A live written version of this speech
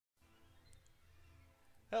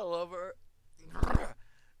Hello,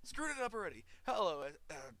 screwed it up already. Hello,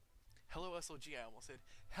 SOG. I almost said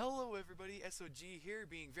hello, everybody. SOG here,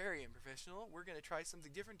 being very unprofessional. We're gonna try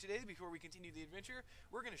something different today. Before we continue the adventure,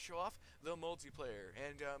 we're gonna show off the multiplayer.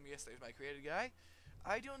 And yes, there's my creative guy.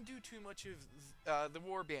 I don't do too much of the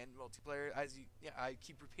Warband multiplayer, as I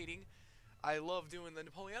keep repeating. I love doing the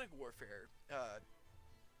Napoleonic Warfare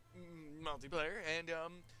multiplayer, and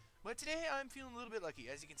but today I'm feeling a little bit lucky.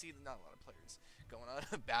 As you can see, not a lot of players going on.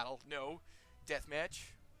 Battle, no.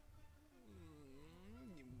 Deathmatch.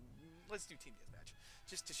 Let's do team deathmatch,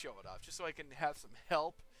 just to show it off, just so I can have some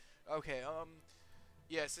help. Okay.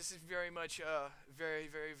 Yes, this is very much very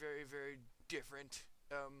different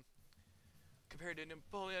compared to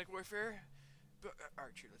Napoleonic Warfare. But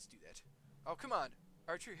Archer, let's do that. Oh, come on,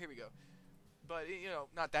 Archer. Here we go. But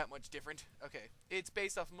not that much different. Okay, it's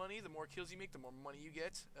based off money. The more kills you make, the more money you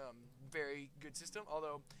get. Very good system.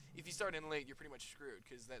 Although, if you start in late, you're pretty much screwed,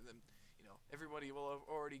 because then everybody will have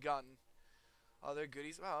already gotten all their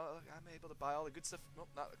goodies. Well, I'm able to buy all the good stuff. Nope,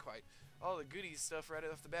 not quite. All the goodies stuff right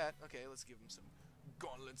off the bat. Okay, let's give him some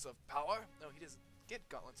gauntlets of power. No, he doesn't get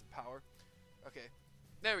gauntlets of power. Okay,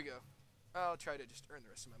 there we go. I'll try to just earn the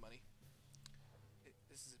rest of my money.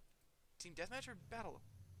 This is a team deathmatch or battle?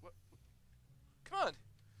 What? Come on.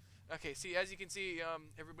 Okay, see, as you can see,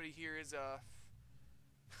 everybody here is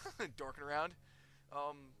dorking around.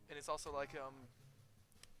 And it's also like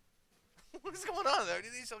what's going on there? Are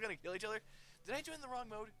they still gonna kill each other? Did I join the wrong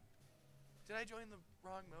mode? Did I join the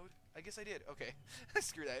wrong mode? I guess I did. Okay.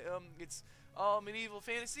 Screw that. It's medieval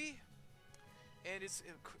fantasy, and it's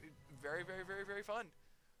very fun.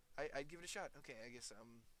 I'd give it a shot. Okay, I guess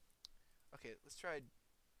okay, let's try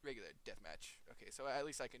regular deathmatch. Okay, so at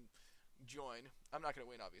least I can join. I'm not gonna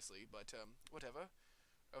win, obviously, but whatever.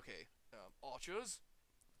 Okay, archers.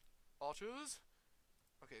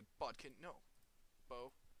 Okay, bodkin. No,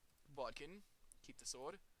 bow. Bodkin. Keep the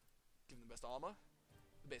sword. Give him the best armor.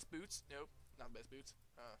 The best boots. Nope, not the best boots.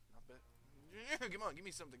 Not the best. Come on, give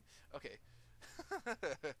me something. Okay.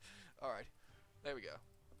 Alright. There we go.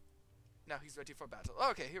 Now he's ready for battle.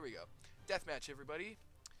 Okay, here we go. Deathmatch, everybody.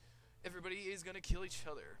 Everybody is gonna kill each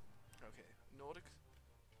other. Okay. Nordic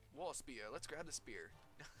War Spear. Let's grab the spear.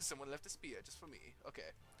 Someone left a spear just for me.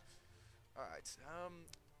 Okay. Alright.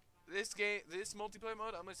 This multiplayer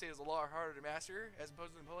mode, I'm gonna say, is a lot harder to master as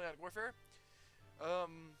opposed to Napoleonic Warfare.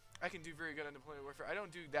 I can do very good on Napoleonic Warfare. I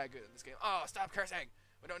don't do that good in this game. Oh, stop cursing!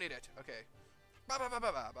 We don't need it. Okay.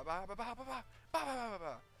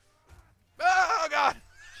 Oh God!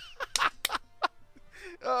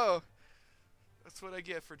 Oh, that's what I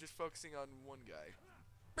get for just focusing on one guy.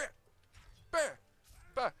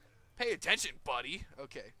 Pay attention, buddy.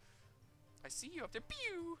 Okay. I see you up there.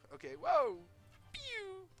 Pew! Okay, whoa!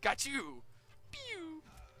 Pew! Got you! Pew!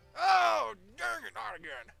 Oh, dang it, not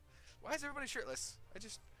again. Why is everybody shirtless?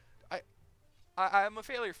 I'm a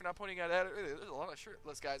failure for not pointing out that. There's a lot of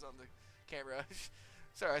shirtless guys on the camera.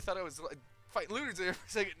 Sorry, I thought I was like, fighting looters there for a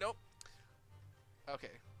second. Nope.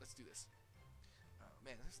 Okay, let's do this. Oh,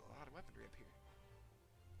 man, there's a lot of weaponry up here.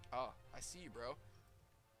 Oh, I see you, bro.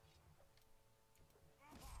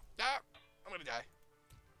 Ah! I'm gonna die.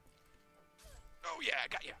 Oh, yeah, I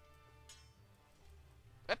got you.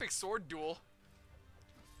 Epic sword duel.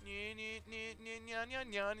 It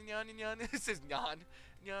says nyan.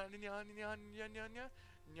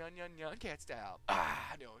 Nyan cat style.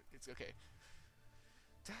 Ah, no, it's okay.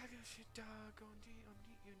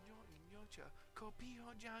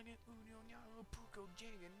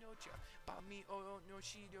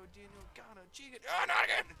 Oh, not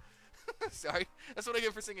again! Sorry, that's what I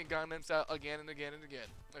get for singing Gangnam Style again and again and again.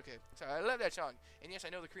 Okay, sorry, I love that song. And yes, I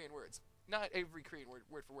know the Korean words. Not every Korean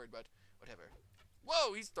word for word, but whatever.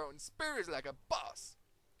 Whoa, he's throwing spears like a boss.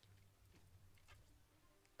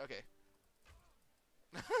 Okay.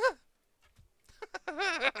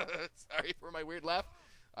 Sorry for my weird laugh.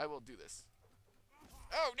 I will do this.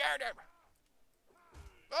 Oh, damn.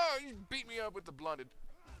 Oh, he beat me up with the blunted.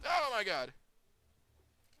 Oh, my God.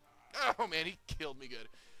 Oh, man, he killed me good.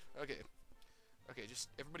 Okay. Okay, just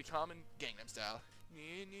everybody calm and Gangnam Style.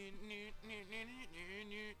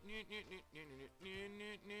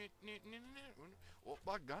 Oh,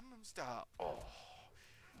 my Gangnam Style. Oh.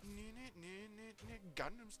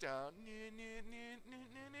 Gangnam Style.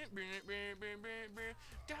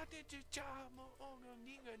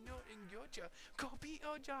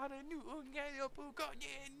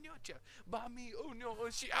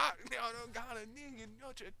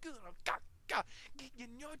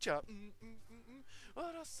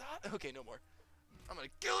 Okay, no more. I'm gonna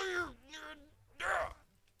kill you.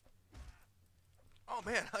 Oh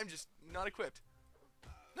man, I'm just not equipped.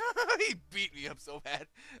 He beat me up so bad.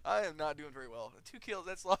 I am not doing very well. 2 kills,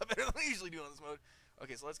 that's a lot better than I usually do on this mode.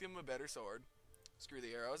 Okay, so let's give him a better sword. Screw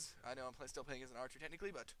the arrows. I know I'm still playing as an archer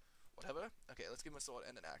technically, but whatever. Okay, let's give him a sword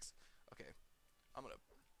and an axe. Okay, I'm gonna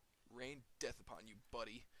rain death upon you,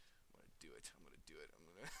 buddy. I'm gonna do it. I'm gonna do it. I'm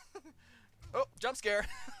gonna... Oh, jump scare!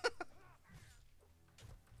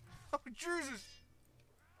 Oh, Jesus!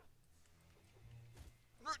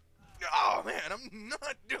 Oh, man, I'm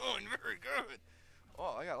not doing very good.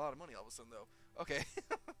 Oh, I got a lot of money all of a sudden, though. Okay.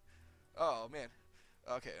 Oh, man.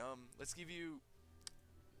 Okay, let's give you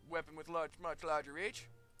weapon with much larger reach.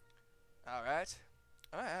 Alright.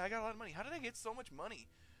 Alright, I got a lot of money. How did I get so much money?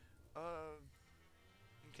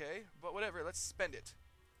 Okay, but whatever, let's spend it.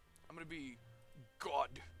 I'm gonna be God.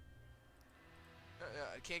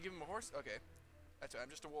 I can't give him a horse? Okay. That's right, I'm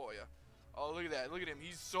just a warrior. Oh, look at that. Look at him.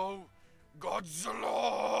 He's so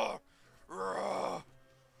Godzilla!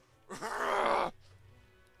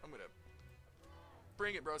 I'm gonna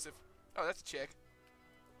bring it, brosif. Oh, that's a chick.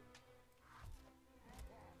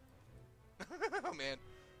 Oh, man.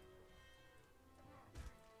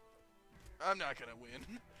 I'm not gonna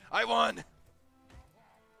win. I won!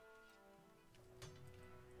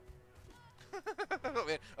 Oh,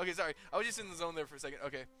 man. Okay, sorry. I was just in the zone there for a second.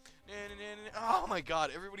 Okay. Oh, my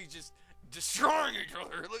God. Everybody's just destroying each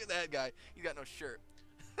other. Look at that guy. He's got no shirt.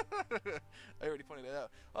 I already pointed that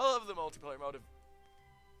out. I love the multiplayer mode of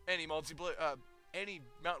any multiplayer, any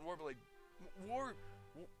Mount&Blade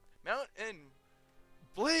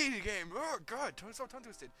Mount&Blade game. Oh, God. So tongue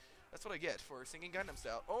twisted. That's what I get for singing Gundam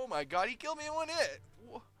style. Oh, my God. He killed me in one hit.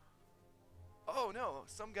 Oh, no.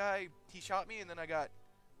 Some guy, he shot me, and then I got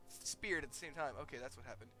speared at the same time. Okay, that's what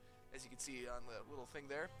happened. As you can see on the little thing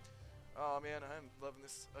there. Oh, man, I'm loving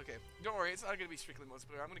this. Okay, don't worry, it's not going to be strictly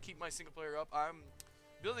multiplayer. I'm going to keep my single player up. I'm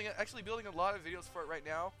actually building a lot of videos for it right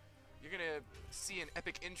now. You're going to see an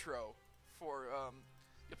epic intro for,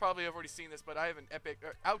 you'll probably have already seen this, but I have an epic,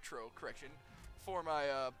 outro, correction, for my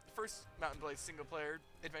first Mount&Blade single player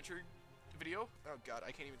adventure video. Oh, God,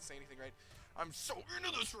 I can't even say anything right. I'm so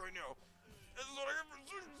into this right now. It's like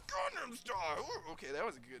Gundam style. Okay, that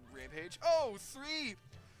was a good rampage. Oh, 3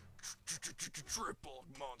 triple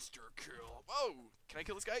monster kill. Whoa, can I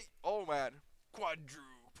kill this guy? Oh, man,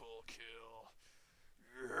 quadruple kill.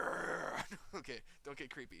 Yeah. Okay, don't get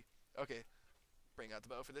creepy. Okay, bring out the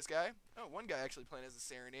bow for this guy. Oh, one guy actually playing as the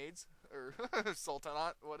Serenades or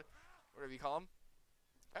Sultanat, whatever you call him.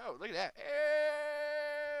 Oh, look at that.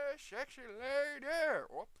 Hey, sexy lady.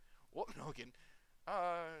 Whoop, no kidding.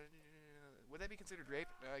 Would that be considered rape?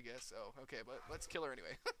 No, I guess so. Okay, but let's kill her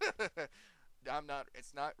anyway.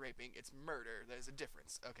 It's not raping, it's murder. There's a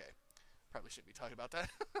difference. Okay. Probably shouldn't be talking about that.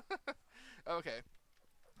 Okay.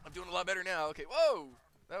 I'm doing a lot better now. Okay, whoa!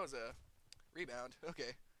 That was a rebound.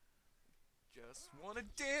 Okay. Just wanna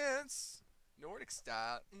dance. Nordic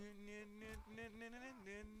style.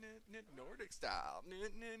 Nordic style.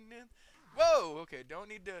 Whoa! Okay, I don't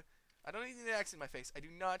need an axe in my face. I do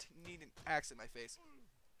not need an axe in my face.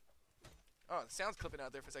 Oh, the sound's clipping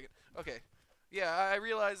out there for a second. Okay. Yeah, I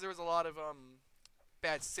realized there was a lot of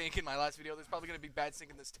bad sync in my last video. There's probably going to be bad sync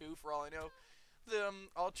in this too, for all I know.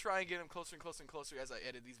 I'll try and get them closer and closer and closer as I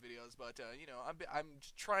edit these videos. But, you know, I'm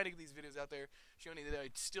just trying to get these videos out there, showing you that I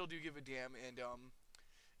still do give a damn. And,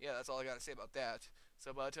 yeah, that's all I got to say about that.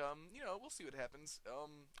 So, but, you know, we'll see what happens.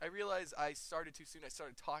 I realized I started too soon. I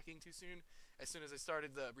started talking too soon. As soon as I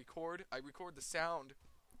started the record, I record the sound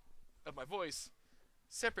of my voice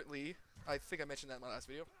separately. I think I mentioned that in my last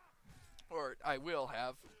video. Or I will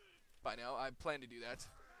have by now. I plan to do that.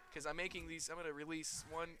 Because I'm making these, I'm going to release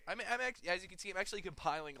one. As you can see, I'm actually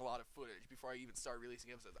compiling a lot of footage before I even start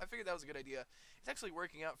releasing episodes. I figured that was a good idea. It's actually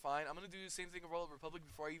working out fine. I'm going to do the same thing with World of Republic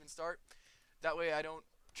before I even start. That way I don't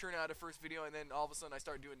churn out a first video and then all of a sudden I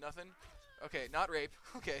start doing nothing. Okay, not rape.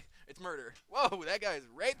 Okay, it's murder. Whoa, that guy's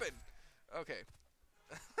raping. Okay.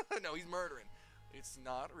 No, he's murdering. It's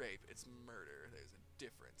not rape, it's murder. There's a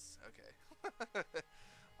difference. Okay.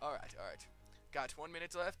 Alright. Got 1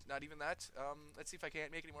 minute left, not even that. Let's see if I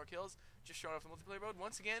can't make any more kills. Just showing off the multiplayer mode.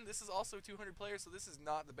 Once again, this is also 200 players, so this is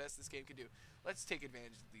not the best this game can do. Let's take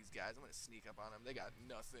advantage of these guys. I'm going to sneak up on them. They got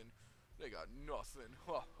nothing.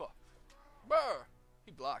 Ha, ha. Brr!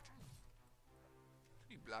 He blocked.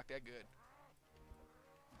 He blocked that good.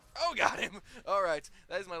 Oh, got him! Alright,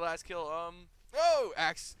 that is my last kill. Oh!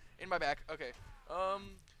 Axe in my back. Okay.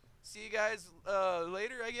 See you guys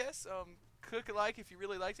later, I guess. Click a like if you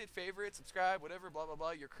really liked it, favorite, subscribe, whatever, blah, blah,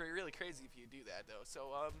 blah. You're really crazy if you do that, though.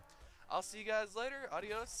 So, I'll see you guys later.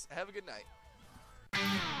 Adios. Have a good night.